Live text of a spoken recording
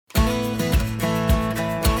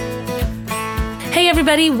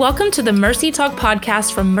everybody. Welcome to the Mercy Talk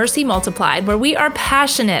podcast from Mercy Multiplied, where we are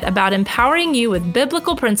passionate about empowering you with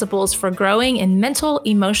biblical principles for growing in mental,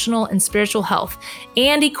 emotional, and spiritual health,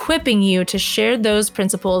 and equipping you to share those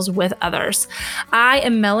principles with others. I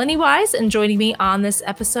am Melanie Wise, and joining me on this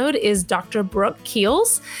episode is Dr. Brooke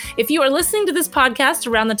Keels. If you are listening to this podcast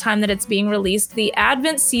around the time that it's being released, the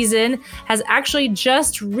Advent season has actually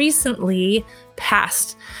just recently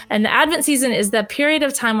passed. And the Advent season is the period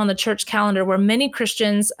of time on the church calendar where many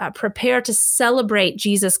Christians prepare to celebrate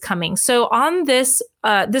Jesus coming. So on this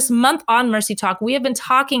month on Mercy Talk, we have been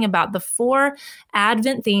talking about the 4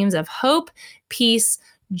 Advent themes of hope, peace,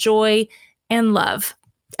 joy, and love.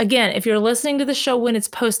 Again, if you're listening to the show when it's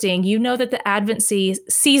posting, you know that the Advent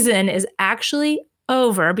season is actually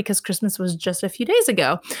over because Christmas was just a few days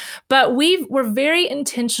ago. But we're very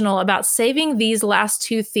intentional about saving these last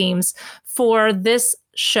 2 themes for this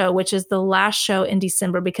show, which is the last show in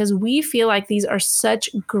December, because we feel like these are such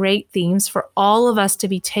great themes for all of us to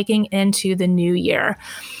be taking into the new year.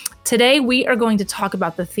 Today, we are going to talk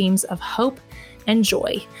about the themes of hope and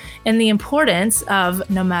joy and the importance of,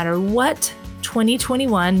 no matter what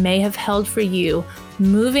 2021 may have held for you,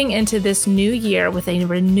 moving into this new year with a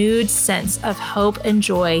renewed sense of hope and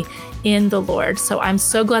joy in the Lord. So I'm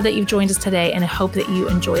so glad that you've joined us today, and I hope that you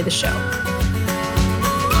enjoy the show.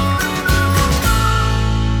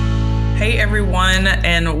 Hey everyone,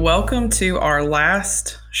 and welcome to our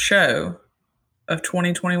last show of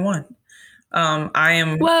 2021. I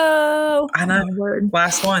know,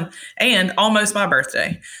 last one, and almost my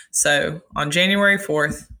birthday. So on January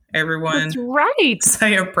 4th, everyone, that's right,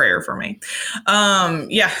 say a prayer for me.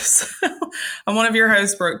 Yes, I'm one of your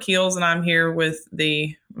hosts, Brooke Keels, and I'm here with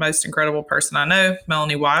the most incredible person I know,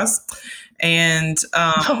 Melanie Wise. And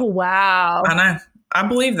oh wow, I know, I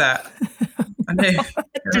believe that. I do.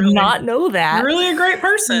 Did not know that. You're really a great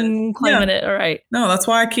person. Claiming it. All right. No, that's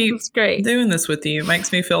why I keep doing this with you. It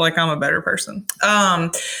makes me feel like I'm a better person.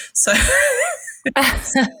 So,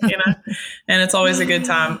 you know, and it's always a good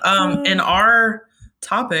time. And our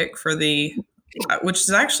topic for which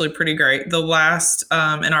is actually pretty great, the last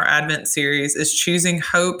in our Advent series is choosing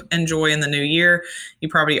hope and joy in the new year. You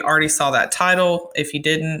probably already saw that title. If you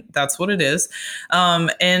didn't, that's what it is.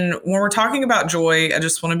 And when we're talking about joy, I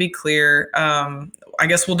just want to be clear. I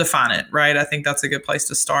guess we'll define it, right? I think that's a good place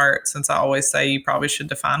to start, since I always say you probably should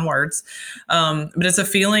define words. But it's a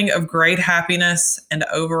feeling of great happiness and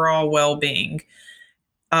overall well-being.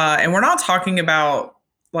 And we're not talking about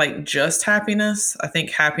like just happiness. I think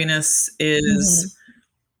happiness is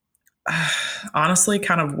honestly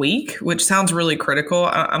kind of weak, which sounds really critical.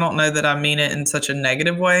 I don't know that I mean it in such a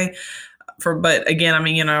negative way. But again, I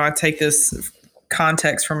mean, you know, I take this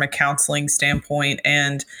context from a counseling standpoint,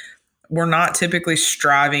 and we're not typically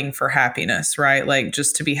striving for happiness, right? Like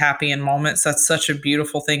just to be happy in moments. That's such a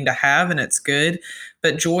beautiful thing to have, and it's good.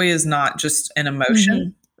 But joy is not just an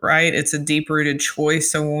emotion, right? It's a deep-rooted choice.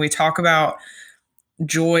 So when we talk about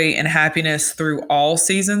joy and happiness through all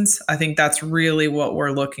seasons, I think that's really what we're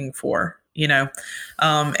looking for, you know,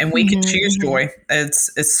 and we can choose joy. It's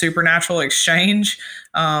supernatural exchange.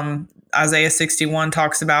 Isaiah 61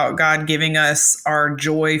 talks about God giving us our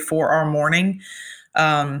joy for our mourning.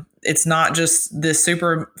 It's not just this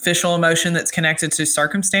superficial emotion that's connected to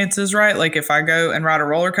circumstances, right? Like if I go and ride a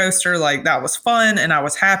roller coaster, like that was fun and I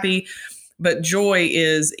was happy, but joy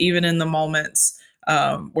is even in the moments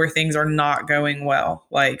where things are not going well.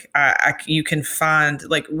 Like you can find,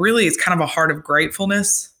 like, really, it's kind of a heart of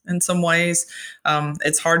gratefulness in some ways.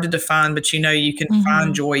 It's hard to define, but you know, you can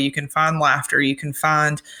find joy, you can find laughter, you can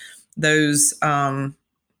find those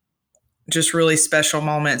just really special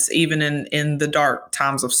moments, even in the dark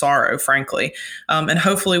times of sorrow, frankly. And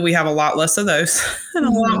hopefully we have a lot less of those and a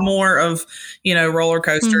lot more of, you know, roller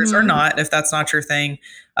coasters or not, if that's not your thing.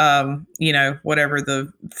 You know, whatever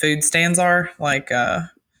the food stands are, like,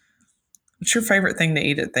 what's your favorite thing to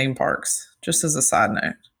eat at theme parks? Just as a side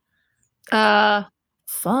note.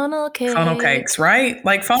 Funnel cake. Funnel cakes, right?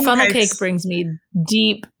 Like funnel cake brings me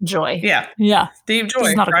deep joy. Yeah. Deep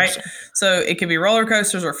joy, right? So it could be roller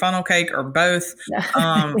coasters or funnel cake or both.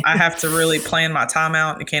 I have to really plan my time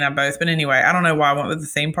out. You can't have both. But anyway, I don't know why I went with the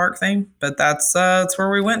theme park thing, but that's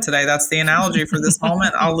where we went today. That's the analogy for this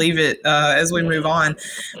moment. I'll leave it as we move on.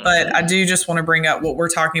 But I do just want to bring up what we're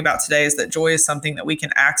talking about today is that joy is something that we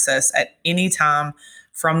can access at any time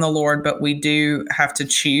from the Lord, but we do have to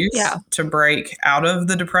choose to break out of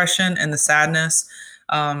the depression and the sadness,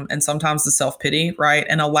 and sometimes the self-pity, right?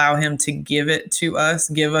 And allow him to give it to us,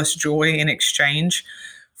 give us joy in exchange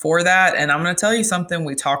for that. And I'm going to tell you something.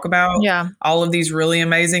 We talk about Yeah. all of these really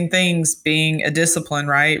amazing things being a discipline,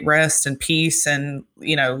 right? Rest and peace and,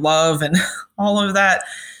 love and all of that.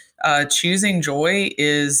 Choosing joy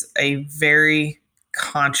is a very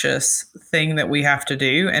conscious thing that we have to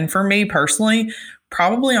do. And for me personally,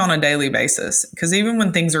 probably on a daily basis, because even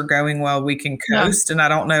when things are going well, we can coast. Yeah. And I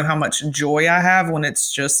don't know how much joy I have when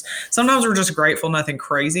it's just, sometimes we're just grateful nothing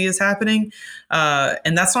crazy is happening.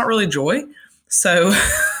 And that's not really joy. So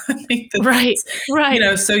I think that right.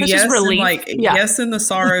 So that's yes, and yes in the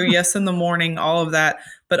sorrow, yes in the mourning, all of that.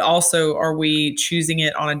 But also, are we choosing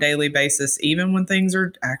it on a daily basis, even when things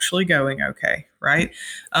are actually going okay, right?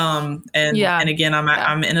 And again,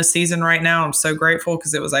 I'm in a season right now. I'm so grateful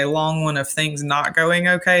because it was a long one of things not going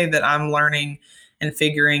okay that I'm learning and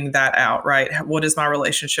figuring that out, right? What does my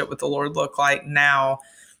relationship with the Lord look like now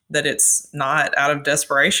that it's not out of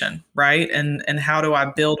desperation, right? And how do I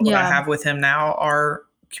build what I have with Him now? Our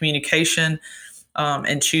communication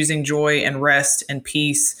and choosing joy and rest and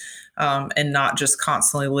peace. And not just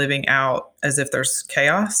constantly living out as if there's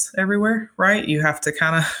chaos everywhere, right? You have to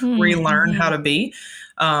kind of relearn how to be.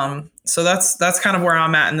 So that's kind of where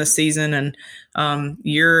I'm at in this season. And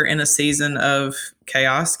you're in a season of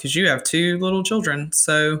chaos because you have 2 little children.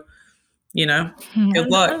 So, good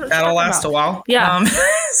luck. That'll last a while. Yeah.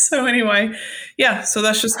 So anyway, so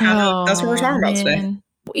that's just kind of, that's what we're talking about today.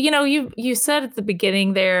 You said at the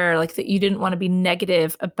beginning there, like that you didn't want to be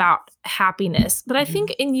negative about happiness, but I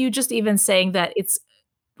think in you just even saying that it's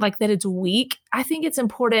like that it's weak, I think it's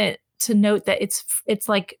important to note that it's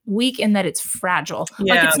like weak in that it's fragile.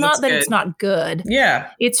 Like it's not that good. It's not good.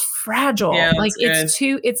 Yeah. It's fragile. Yeah, like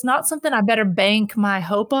it's not something I better bank my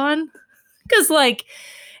hope on. Cause like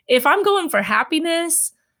if I'm going for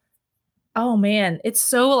happiness, oh man, it's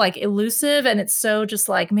so like elusive and it's so just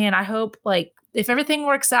like, man, I hope like if everything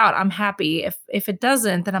works out, I'm happy. If it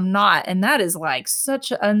doesn't, then I'm not. And that is like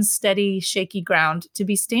such unsteady, shaky ground to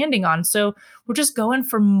be standing on. So we're just going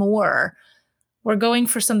for more. We're going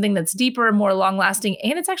for something that's deeper and more long lasting.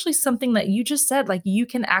 And it's actually something that you just said, like you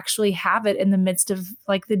can actually have it in the midst of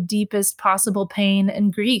like the deepest possible pain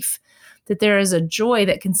and grief, that there is a joy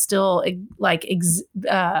that can still like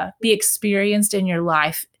be experienced in your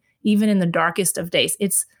life, even in the darkest of days.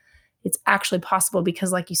 It's actually possible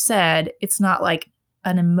because like you said, it's not like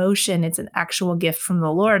an emotion, it's an actual gift from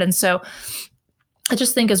the Lord. And so I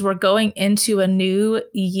just think as we're going into a new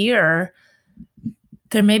year,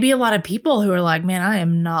 there may be a lot of people who are like, man, I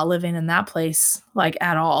am not living in that place like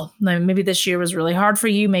at all. Maybe this year was really hard for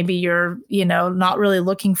you. Maybe you're, not really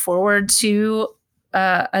looking forward to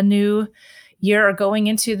a new year or going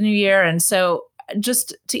into the new year. And so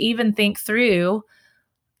just to even think through,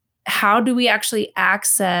 how do we actually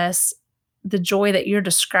access the joy that you're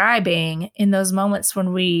describing in those moments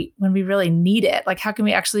when we really need it? Like, how can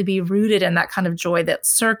we actually be rooted in that kind of joy that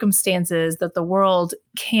circumstances that the world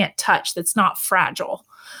can't touch, that's not fragile?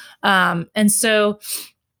 And so,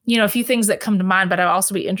 a few things that come to mind, but I'd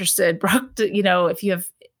also be interested, Brooke, if you have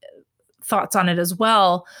thoughts on it as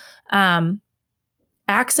well.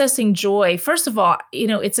 Accessing joy, first of all,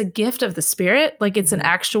 it's a gift of the Spirit. Like it's an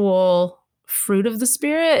actual fruit of the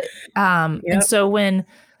Spirit. And so when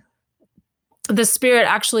the Spirit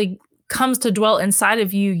actually comes to dwell inside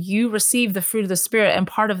of you, you receive the fruit of the Spirit, and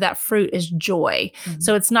part of that fruit is joy. Mm-hmm.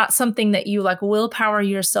 So it's not something that you like willpower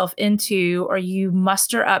yourself into or you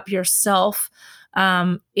muster up yourself.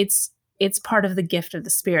 It's part of the gift of the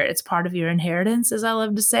Spirit. It's part of your inheritance, as I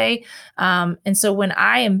love to say. And so when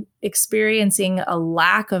I am experiencing a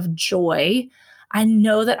lack of joy, I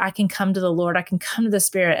know that I can come to the Lord, I can come to the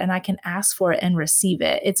Spirit, and I can ask for it and receive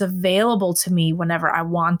it. It's available to me whenever I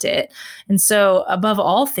want it. And so above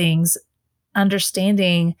all things,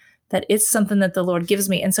 understanding that it's something that the Lord gives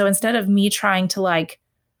me. And so instead of me trying to like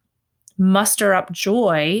muster up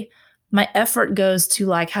joy, my effort goes to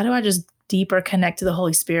like, how do I just deeper connect to the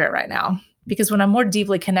Holy Spirit right now? Because when I'm more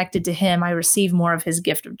deeply connected to Him, I receive more of His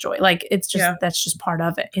gift of joy. Like it's just, that's just part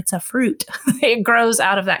of it. It's a fruit. It grows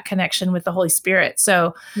out of that connection with the Holy Spirit.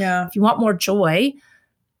 So if you want more joy,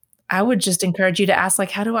 I would just encourage you to ask, like,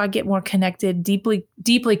 how do I get more connected, deeply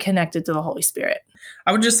connected to the Holy Spirit?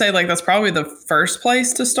 I would just say like, that's probably the first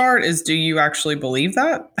place to start is, do you actually believe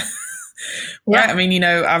that? Right. I mean,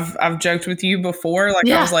 I've joked with you before. Like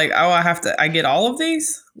I was like, oh, I get all of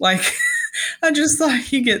these. Like I just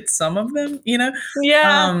thought you get some of them,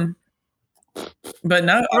 Yeah. But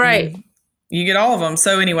no, I mean, you get all of them.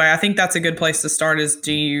 So anyway, I think that's a good place to start is,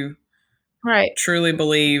 do you truly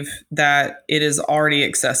believe that it is already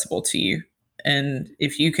accessible to you? And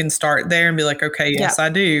if you can start there and be like, okay, yes, I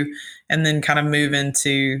do. And then kind of move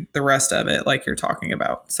into the rest of it, like you're talking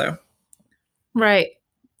about. So. Right.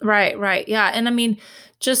 Right, right. Yeah. And I mean,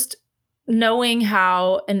 just knowing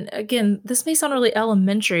how, and again, this may sound really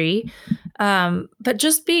elementary, but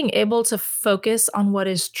just being able to focus on what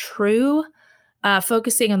is true,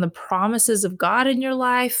 focusing on the promises of God in your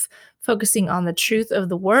life, focusing on the truth of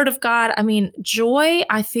the word of God. I mean, joy,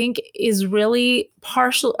 I think, is really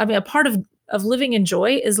partial. I mean, a part of living in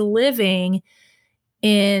joy is living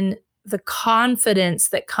in the confidence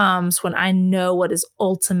that comes when I know what is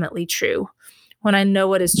ultimately true. When I know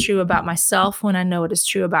what is true about myself, when I know what is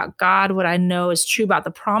true about God, what I know is true about the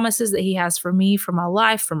promises that He has for me, for my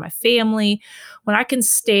life, for my family, when I can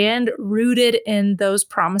stand rooted in those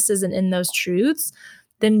promises and in those truths,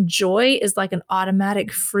 then joy is like an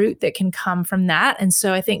automatic fruit that can come from that. And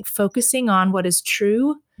so I think focusing on what is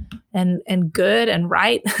true and good and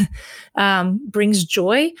right brings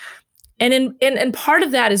joy. And part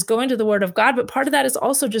of that is going to the word of God, but part of that is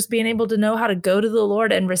also just being able to know how to go to the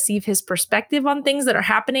Lord and receive his perspective on things that are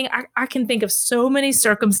happening. I can think of so many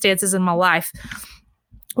circumstances in my life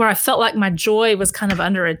where I felt like my joy was kind of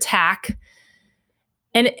under attack.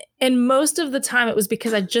 And most of the time it was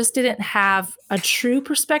because I just didn't have a true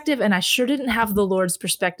perspective, and I sure didn't have the Lord's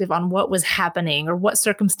perspective on what was happening or what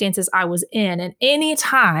circumstances I was in. And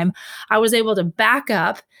anytime I was able to back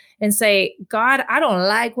up and say, God, I don't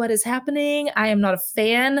like what is happening. I am not a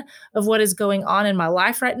fan of what is going on in my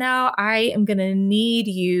life right now. I am going to need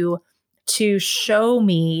you to show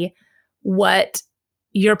me what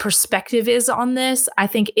your perspective is on this. I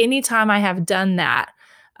think anytime I have done that,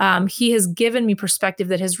 he has given me perspective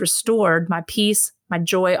that has restored my peace, my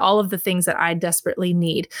joy, all of the things that I desperately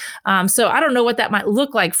need. So I don't know what that might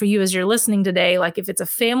look like for you as you're listening today. Like if it's a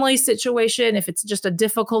family situation, if it's just a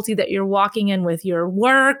difficulty that you're walking in with your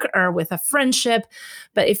work or with a friendship.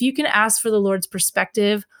 But if you can ask for the Lord's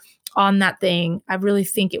perspective on that thing, I really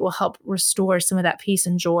think it will help restore some of that peace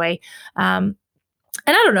and joy. And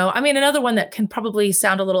I don't know. I mean, another one that can probably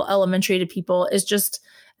sound a little elementary to people is just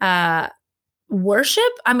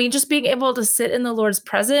worship. I mean, just being able to sit in the Lord's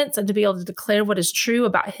presence and to be able to declare what is true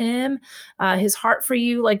about him, his heart for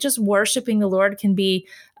you. Like just worshiping the Lord can be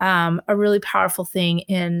a really powerful thing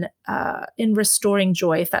in restoring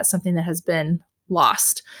joy if that's something that has been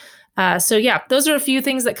lost. So yeah, those are a few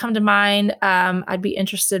things that come to mind. I'd be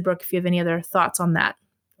interested, Brooke, if you have any other thoughts on that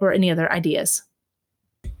or any other ideas.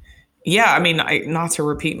 Yeah, I mean, not to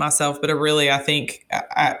repeat myself, but I think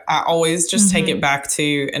I always just take it back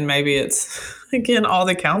to, and maybe it's, again, all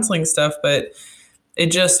the counseling stuff, but it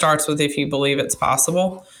just starts with if you believe it's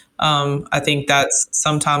possible. I think that's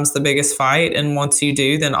sometimes the biggest fight. And once you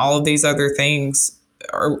do, then all of these other things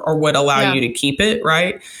are what allow you to keep it,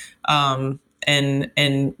 right?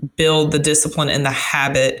 And build the discipline and the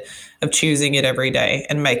habit of choosing it every day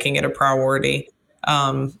and making it a priority.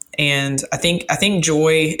 And I think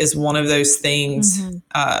joy is one of those things.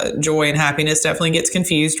 Joy and happiness definitely gets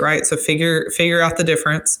confused, right? So figure out the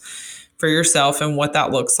difference for yourself and what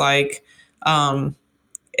that looks like. And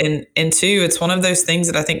two, it's one of those things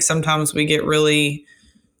that I think sometimes we get really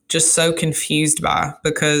just so confused by,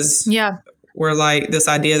 because we're like this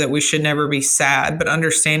idea that we should never be sad, but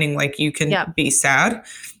understanding like you can be sad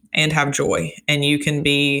and have joy, and you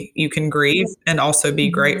can grieve and also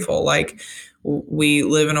be grateful. Like, we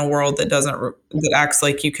live in a world that acts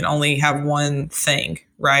like you can only have one thing,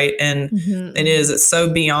 right? And it's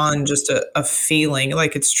so beyond just a feeling.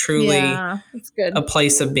 Like it's truly a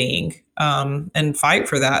place of being, and fight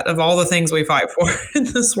for that. Of all the things we fight for in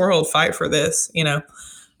this world, fight for this, so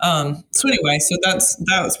anyway, so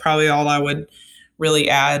that was probably all I would really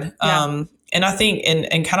add. And I think,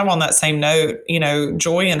 and kind of on that same note,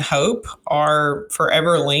 joy and hope are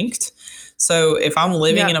forever linked. So if I'm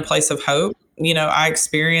living in a place of hope, I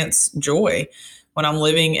experience joy. When I'm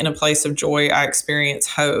living in a place of joy, I experience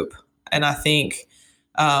hope. And I think,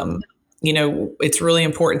 it's really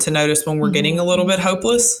important to notice when we're getting a little bit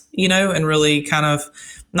hopeless, and really kind of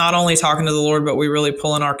not only talking to the Lord, but we really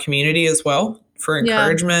pull in our community as well for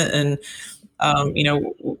encouragement. And,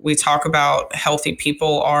 we talk about healthy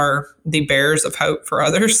people are the bearers of hope for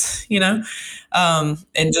others, and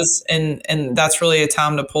that's really a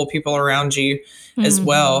time to pull people around you as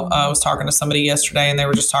well. I was talking to somebody yesterday and they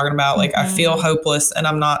were just talking about like, I feel hopeless and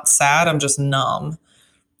I'm not sad. I'm just numb.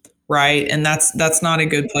 Right. And that's not a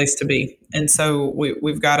good place to be. And so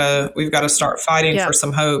we've got to start fighting for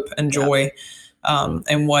some hope and joy,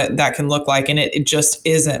 and what that can look like. And it just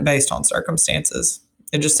isn't based on circumstances.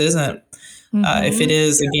 It just isn't. If it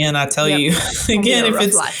is, again, I tell you, again,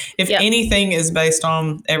 if anything is based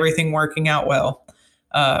on everything working out well,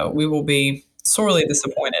 we will be sorely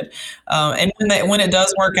disappointed. And when it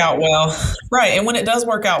does work out well, right. And when it does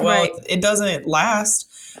work out well, it doesn't last.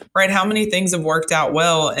 right? How many things have worked out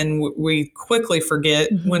well, and we quickly forget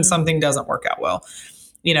when something doesn't work out well.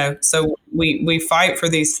 So we fight for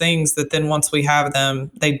these things that then once we have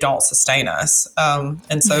them, they don't sustain us.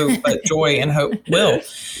 But joy and hope will.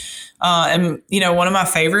 And one of my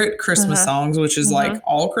favorite Christmas songs, which is like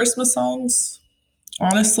all Christmas songs,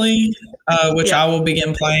 honestly, which I will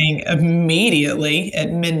begin playing immediately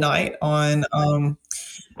at midnight on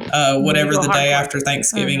whatever the day after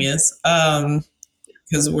Thanksgiving is,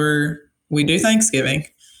 because we do Thanksgiving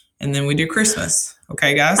and then we do Christmas.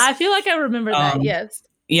 Okay, guys. I feel like I remember that. Yes.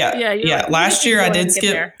 Yeah. Like, last year I did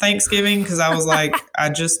skip Thanksgiving because I was like, I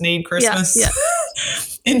just need Christmas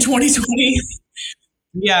in 2020.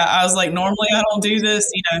 Yeah, I was like, normally I don't do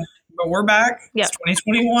this, but we're back. It's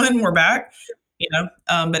 2021. We're back.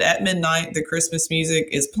 But at midnight, the Christmas music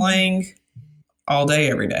is playing all day,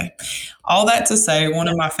 every day. All that to say, one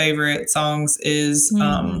of my favorite songs is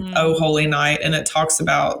 "Oh Holy Night," and it talks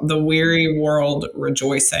about the weary world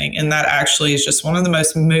rejoicing, and that actually is just one of the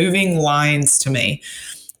most moving lines to me.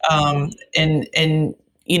 And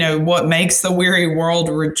what makes the weary world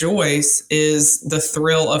rejoice is the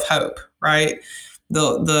thrill of hope, right?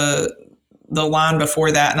 The line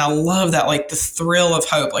before that, and I love that, like the thrill of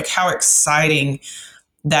hope, like how exciting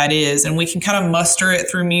that is. And we can kind of muster it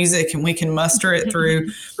through music, and we can muster it through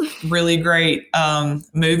really great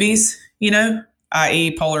movies,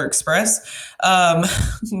 i.e. Polar Express.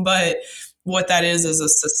 But what that is a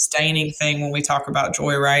sustaining thing when we talk about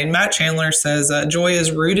joy, right? And Matt Chandler says, joy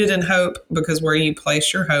is rooted in hope because where you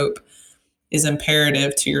place your hope is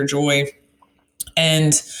imperative to your joy.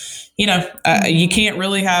 And, you can't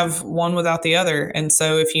really have one without the other. And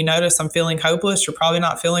so if you notice I'm feeling hopeless, you're probably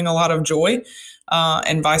not feeling a lot of joy,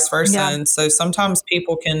 and vice versa. Yeah. And so sometimes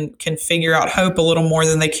people can figure out hope a little more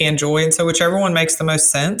than they can joy. And so whichever one makes the most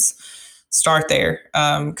sense, start there,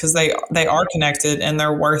 because they are connected and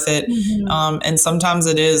they're worth it. And sometimes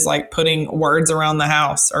it is like putting words around the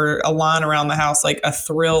house or a line around the house, like a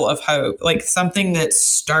thrill of hope, like something that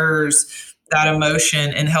stirs that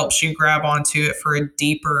emotion and helps you grab onto it for a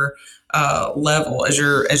deeper level as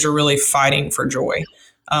you're really fighting for joy.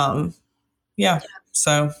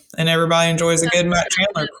 So, and everybody enjoys a good Matt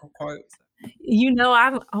Chandler quote.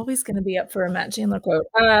 I'm always going to be up for a Matt Chandler quote.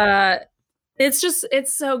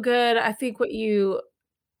 It's so good. I think what you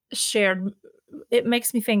shared, it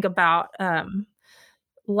makes me think about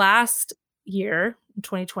last year,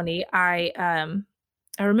 2020. I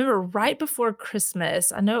remember right before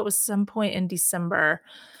Christmas, I know it was some point in December,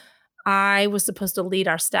 I was supposed to lead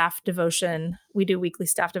our staff devotion. We do weekly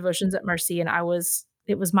staff devotions at Mercy, and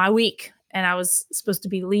it was my week, and I was supposed to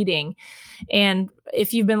be leading. And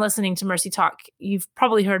if you've been listening to Mercy Talk, you've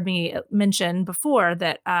probably heard me mention before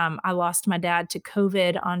that I lost my dad to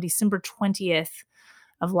COVID on December 20th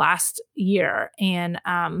of last year. And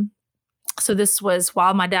so this was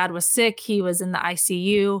while my dad was sick. He was in the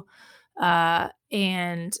ICU,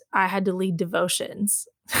 and I had to lead devotions.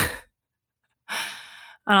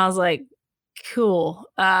 And I was like, cool.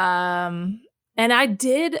 And I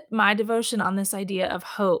did my devotion on this idea of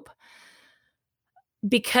hope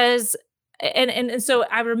because, and so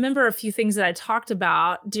I remember a few things that I talked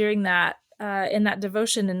about during that, in that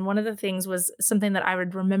devotion. And one of the things was something that I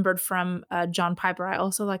had remembered from John Piper. I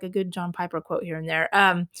also like a good John Piper quote here and there.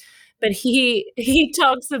 But he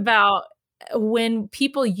talks about when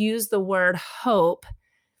people use the word hope,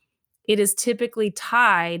 it is typically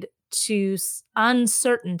tied to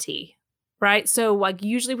uncertainty, right? So like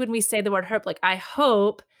usually when we say the word hope, like I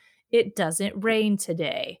hope it doesn't rain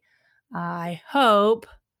today. I hope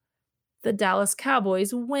the Dallas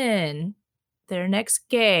Cowboys win their next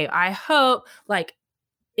game. I hope, like,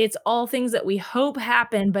 it's all things that we hope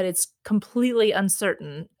happen, but it's completely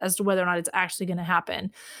uncertain as to whether or not it's actually going to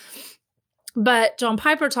happen. But John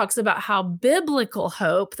Piper talks about how biblical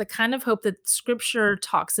hope, the kind of hope that scripture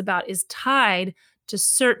talks about, is tied to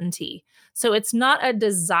certainty. So it's not a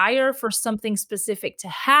desire for something specific to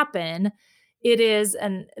happen. It is,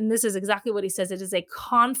 and this is exactly what he says, it is a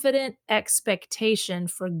confident expectation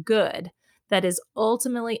for good that is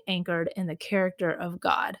ultimately anchored in the character of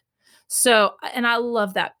God. So, and I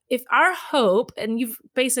love that. If our hope, and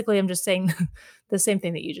I'm just saying the same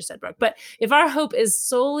thing that you just said, Brooke, but if our hope is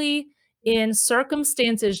solely in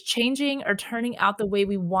circumstances changing or turning out the way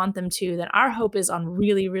we want them to, then our hope is on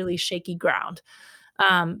really, really shaky ground.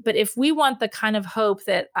 But if we want the kind of hope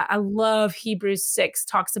that I love, Hebrews 6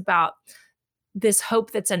 talks about this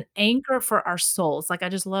hope that's an anchor for our souls. Like, I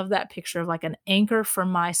just love that picture of like an anchor for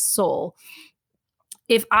my soul.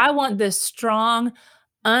 If I want this strong,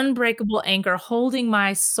 unbreakable anchor holding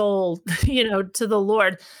my soul, to the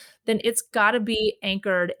Lord, then it's got to be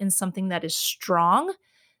anchored in something that is strong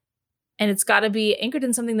And it's got to be anchored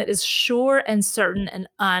in something that is sure and certain and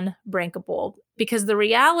unbreakable. Because the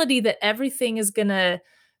reality that everything is going to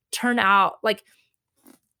turn out like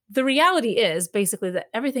the reality is basically that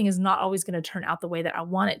everything is not always going to turn out the way that I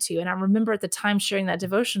want it to. And I remember at the time sharing that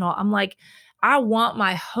devotional, I'm like, I want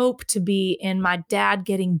my hope to be in my dad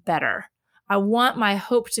getting better. I want my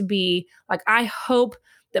hope to be like, I hope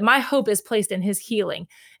that my hope is placed in his healing.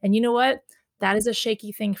 And you know what? That is a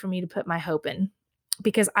shaky thing for me to put my hope in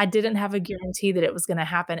because I didn't have a guarantee that it was going to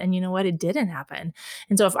happen. And you know what? It didn't happen.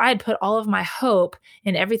 And so if I had put all of my hope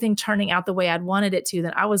in everything turning out the way I'd wanted it to,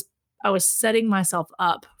 then I was setting myself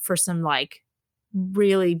up for some like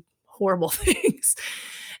really horrible things.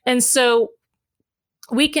 And so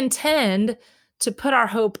we can tend to put our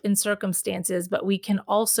hope in circumstances, but we can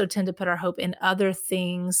also tend to put our hope in other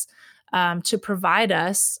things to provide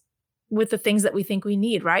us with the things that we think we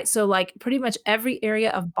need, right? So like pretty much every area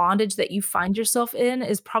of bondage that you find yourself in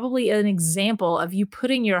is probably an example of you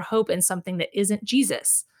putting your hope in something that isn't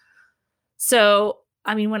Jesus. So,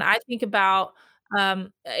 I mean, when I think about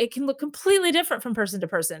it can look completely different from person to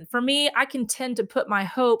person. For me, I can tend to put my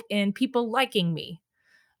hope in people liking me.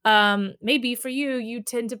 Maybe for you, you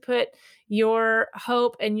tend to put your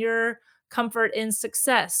hope and your comfort in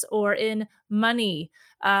success or in money,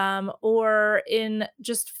 or in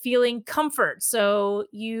just feeling comfort. So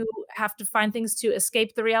you have to find things to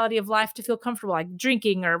escape the reality of life to feel comfortable, like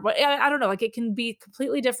drinking or what, I don't know, like it can be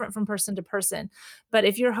completely different from person to person. But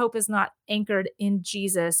if your hope is not anchored in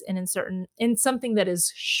Jesus and in something that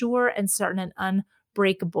is sure and certain and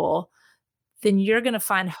unbreakable, then you're going to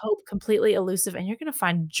find hope completely elusive and you're going to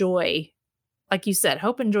find joy. Like you said,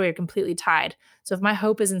 hope and joy are completely tied. So if my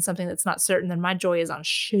hope is in something that's not certain, then my joy is on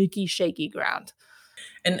shaky, shaky ground.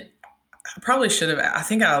 And I probably should have, I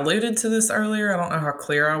think I alluded to this earlier. I don't know how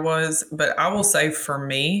clear I was, but I will say for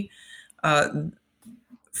me, uh,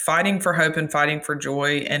 fighting for hope and fighting for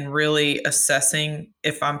joy and really assessing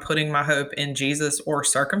if I'm putting my hope in Jesus or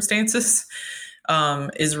circumstances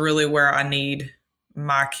is really where I need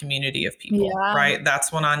my community of people, Yeah. right?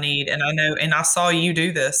 That's what I need. And I know, and I saw you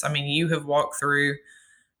do this. I mean, you have walked through,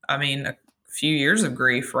 I mean, a few years of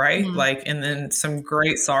grief, right? Mhm. Like, and then some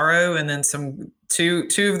great sorrow, and then two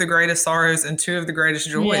of the greatest sorrows and two of the greatest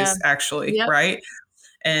Yeah. joys, actually, Yep. right?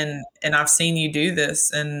 And I've seen you do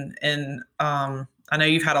this, and I know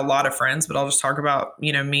you've had a lot of friends, but I'll just talk about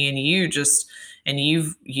me and you just, and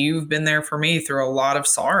you've been there for me through a lot of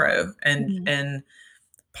sorrow, Mhm. and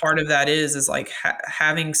part of that is like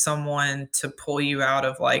having someone to pull you out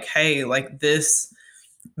of like, hey, like this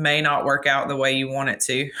may not work out the way you want it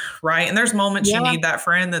to, right? And there's moments you Yeah. need that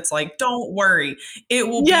friend that's like, don't worry, it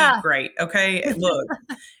will be Yeah. great. Okay. Look,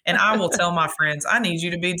 and I will tell my friends, I need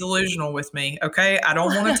you to be delusional with me. Okay. I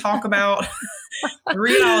don't want to talk about the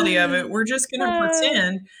reality of it. We're just going to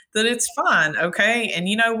pretend that it's fine. Okay. And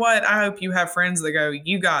you know what? I hope you have friends that go,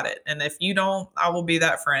 you got it. And if you don't, I will be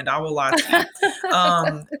that friend. I will lie to you.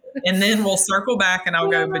 Um, and then we'll circle back and I'll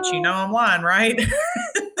go, but I'm lying, right?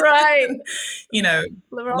 Right. you know,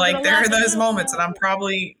 We're all like gonna there laugh are at those this. moments and I'm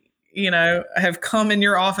probably, have come in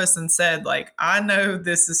your office and said, like, I know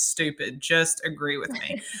this is stupid. Just agree with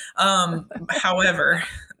me. However,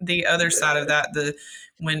 the other side of that,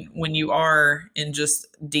 when you are in just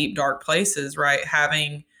deep, dark places, right?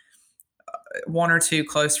 Having one or two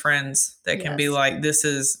close friends that can be Yes. like, this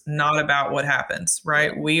is not about what happens,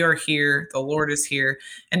 right? Yeah. We are here, the Lord is here,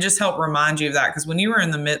 and just help remind you of that. Because when you are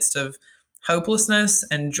in the midst of hopelessness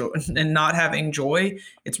and joy, and not having joy,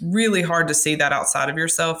 it's really hard to see that outside of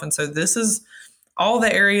yourself. And so this is all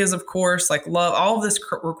the areas, of course, like love, all of this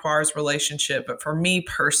requires relationship. But for me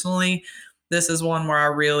personally, this is one where I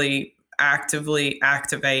really actively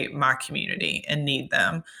activate my community and need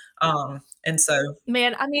them. And so,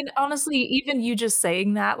 Man, I mean, honestly, even you just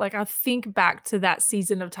saying that, like, I think back to that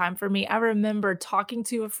season of time for me. I remember talking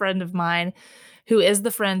to a friend of mine who is the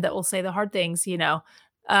friend that will say the hard things,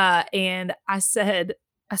 and I said,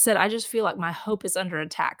 "I just feel like my hope is under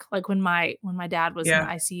attack." Like when my dad was in the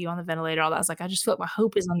yeah, ICU on the ventilator, all that, I was like, "I just feel like my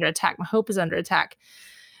hope is under attack. My hope is under attack."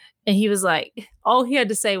 And he was like, all he had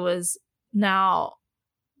to say was, "Now,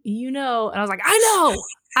 and I was like,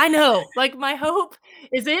 I know, like, my hope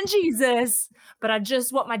is in Jesus, but I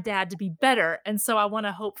just want my dad to be better, and so I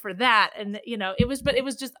wanna hope for that," and, it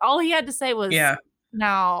was just all he had to say was, yeah.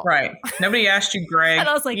 "Now." Right. Nobody asked you, Greg, And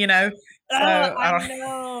I was like, "Oh, So I I don't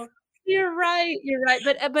know. You're right,"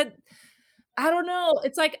 but I don't know,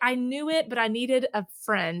 it's like I knew it, but I needed a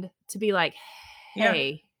friend to be like, yeah.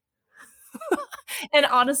 "Hey." And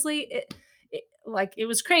honestly, it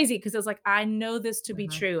was crazy because it was like, I know this to be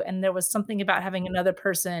Mhm. true, and there was something about having another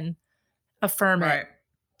person affirm it Right.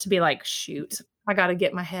 to be like, "Shoot." I got to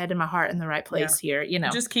get my head and my heart in the right Yeah. place here,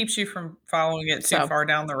 It just keeps you from following it too So, far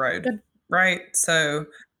down the road, good. right? So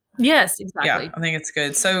Yes, yeah, exactly. I think it's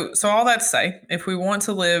good. So all that to say, if we want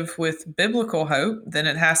to live with biblical hope, then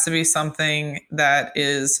it has to be something that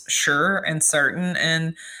is sure and certain.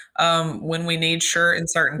 And when we need sure and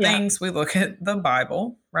certain Yeah. things, we look at the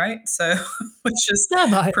Bible, right? So which is The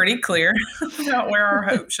Bible. pretty clear about where our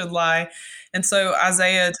hope should lie. And so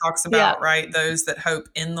Isaiah talks Yeah. about, right, those that hope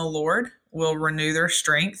in the Lord will renew their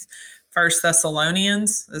strength. First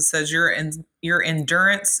Thessalonians, it says your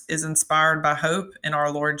endurance is inspired by hope in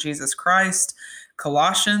our Lord Jesus Christ.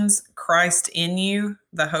 Colossians, Christ in you,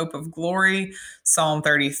 the hope of glory. Psalm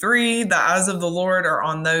 33, the eyes of the Lord are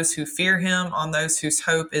on those who fear him, on those whose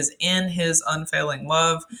hope is in his unfailing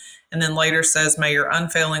love. And then later says, may your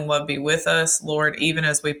unfailing love be with us, Lord, even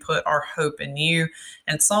as we put our hope in you.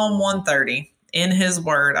 And Psalm 130, in his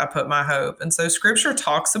word I put my hope. And so scripture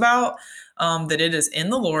talks about that it is in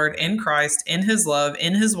the Lord, in Christ, in his love,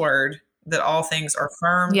 in his word, that all things are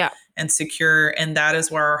firm Yeah. and secure. And that is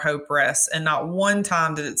where our hope rests. And not one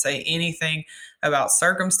time did it say anything about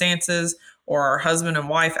circumstances or our husband and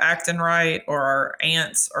wife acting right or our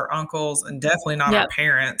aunts or uncles, and definitely not our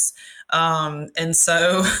parents. And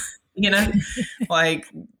so, like,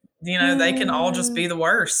 they can all just be the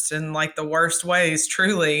worst in like the worst ways,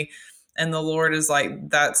 truly. And the Lord is like,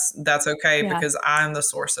 that's okay, because I'm the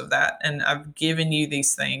source of that. And I've given you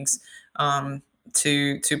these things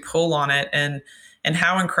to pull on it. And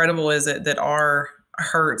how incredible is it that our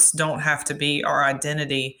hurts don't have to be our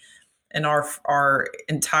identity and our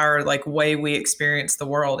entire like way we experience the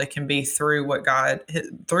world. It can be through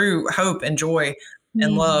through hope and joy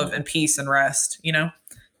and love and peace and rest.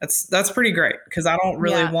 That's pretty great, because I don't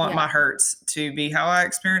really want my hurts to be how I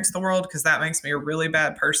experience the world, because that makes me a really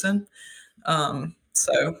bad person.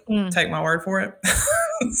 So take my word for it.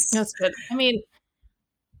 That's good. I mean,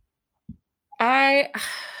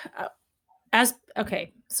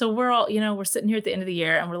 so we're all, we're sitting here at the end of the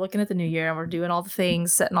year and we're looking at the new year and we're doing all the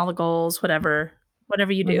things, setting all the goals, whatever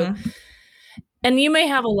you do. Mm-hmm. And you may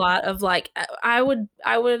have a lot of like, I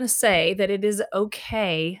would say that it is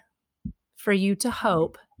okay for you to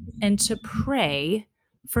hope and to pray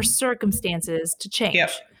for circumstances to change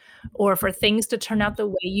or for things to turn out the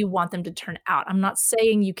way you want them to turn out. I'm not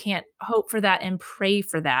saying you can't hope for that and pray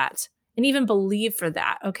for that and even believe for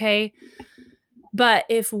that. Okay. But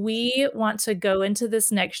if we want to go into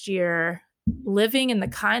this next year living in the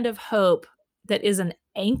kind of hope that is an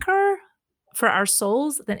anchor for our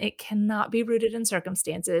souls, then it cannot be rooted in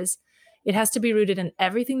circumstances. It has to be rooted in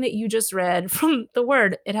everything that you just read from the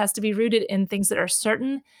word. It has to be rooted in things that are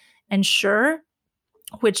certain and sure,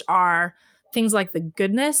 which are things like the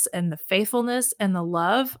goodness and the faithfulness and the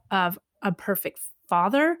love of a perfect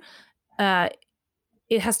Father.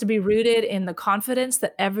 It has to be rooted in the confidence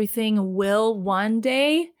that everything will one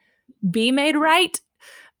day be made right.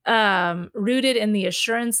 Rooted in the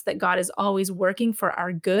assurance that God is always working for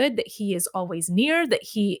our good, that he is always near, that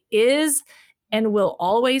he is and will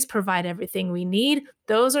always provide everything we need.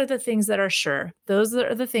 Those are the things that are sure. Those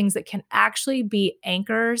are the things that can actually be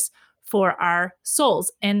anchors for our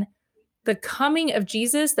souls. And the coming of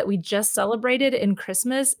Jesus that we just celebrated in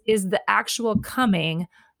Christmas is the actual coming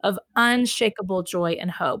of unshakable joy and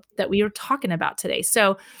hope that we are talking about today.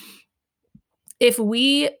 So if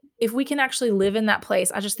we can actually live in that place,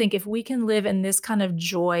 I just think if we can live in this kind of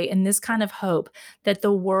joy and this kind of hope that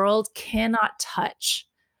the world cannot touch,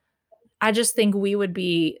 I just think we would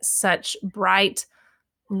be such bright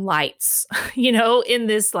lights, in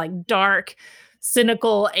this like dark,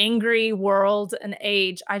 cynical, angry world and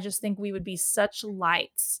age. I just think we would be such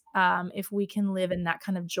lights if we can live in that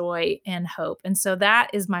kind of joy and hope. And so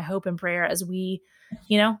that is my hope and prayer as we,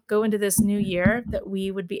 go into this new year, that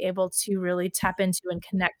we would be able to really tap into and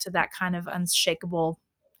connect to that kind of unshakable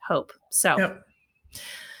hope. So,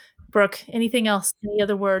 Brooke, anything else? Any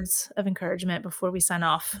other words of encouragement before we sign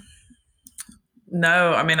off?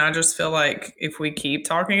 No, I mean, I just feel like if we keep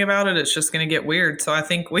talking about it, it's just going to get weird. So I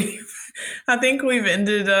think we've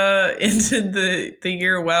ended the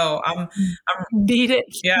year well. Beat it.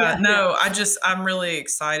 I'm really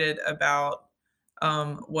excited about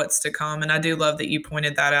what's to come, and I do love that you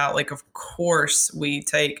pointed that out. Like, of course, we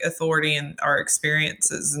take authority in our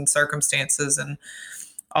experiences and circumstances and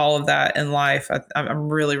all of that in life. I'm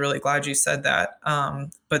really, really glad you said that.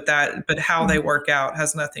 But how they work out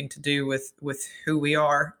has nothing to do with who we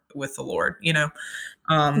are with the Lord,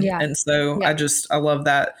 And so I love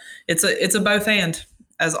that. It's a both and,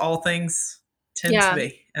 as all things tend to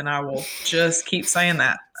be. And I will just keep saying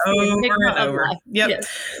that over and over. Yep.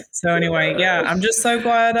 Yes. So anyway, I'm just so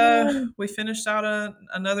glad we finished out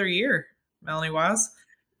another year. Melanie Wise.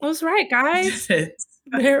 That's right, guys. It's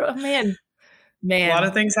Man. a lot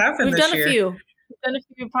of things happened We've this done a year. few. We've done a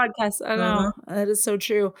few podcasts. I know. That is so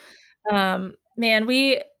true. Man,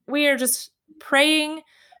 we are just praying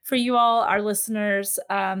for you all, our listeners,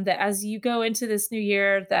 that as you go into this new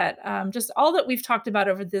year, that just all that we've talked about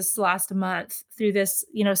over this last month through this,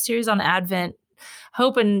 series on Advent,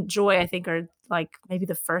 hope and joy, I think, are like maybe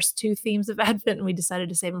the first two themes of Advent, and we decided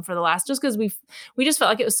to save them for the last, just because we just felt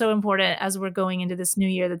like it was so important as we're going into this new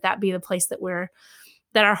year that be the place that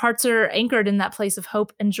our hearts are anchored in, that place of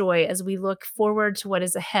hope and joy as we look forward to what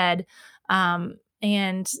is ahead.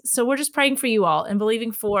 And so we're just praying for you all and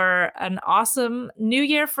believing for an awesome new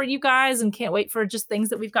year for you guys, and can't wait for just things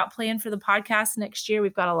that we've got planned for the podcast next year.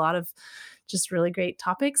 We've got a lot of just really great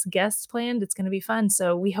topics, guests planned. It's going to be fun.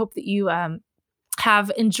 So we hope that you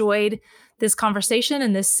have enjoyed this conversation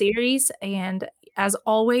and this series. And as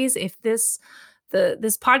always, if this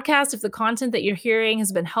podcast, if the content that you're hearing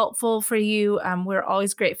has been helpful for you, we're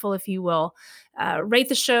always grateful if you will rate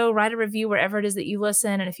the show, write a review wherever it is that you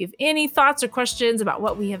listen. And if you have any thoughts or questions about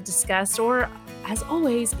what we have discussed, or as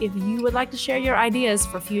always, if you would like to share your ideas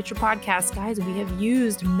for future podcasts, guys, we have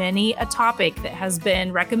used many a topic that has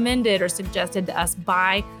been recommended or suggested to us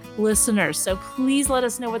by listeners. So please let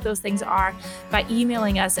us know what those things are by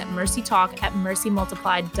emailing us at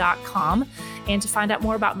mercytalk@mercymultiplied.com. And to find out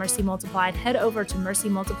more about Mercy Multiplied, head over to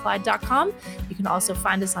mercymultiplied.com. You can also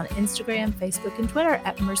find us on Instagram, Facebook, and Twitter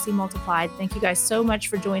at Mercy Multiplied. Thank you guys so much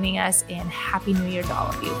for joining us, and Happy New Year to all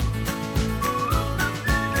of you.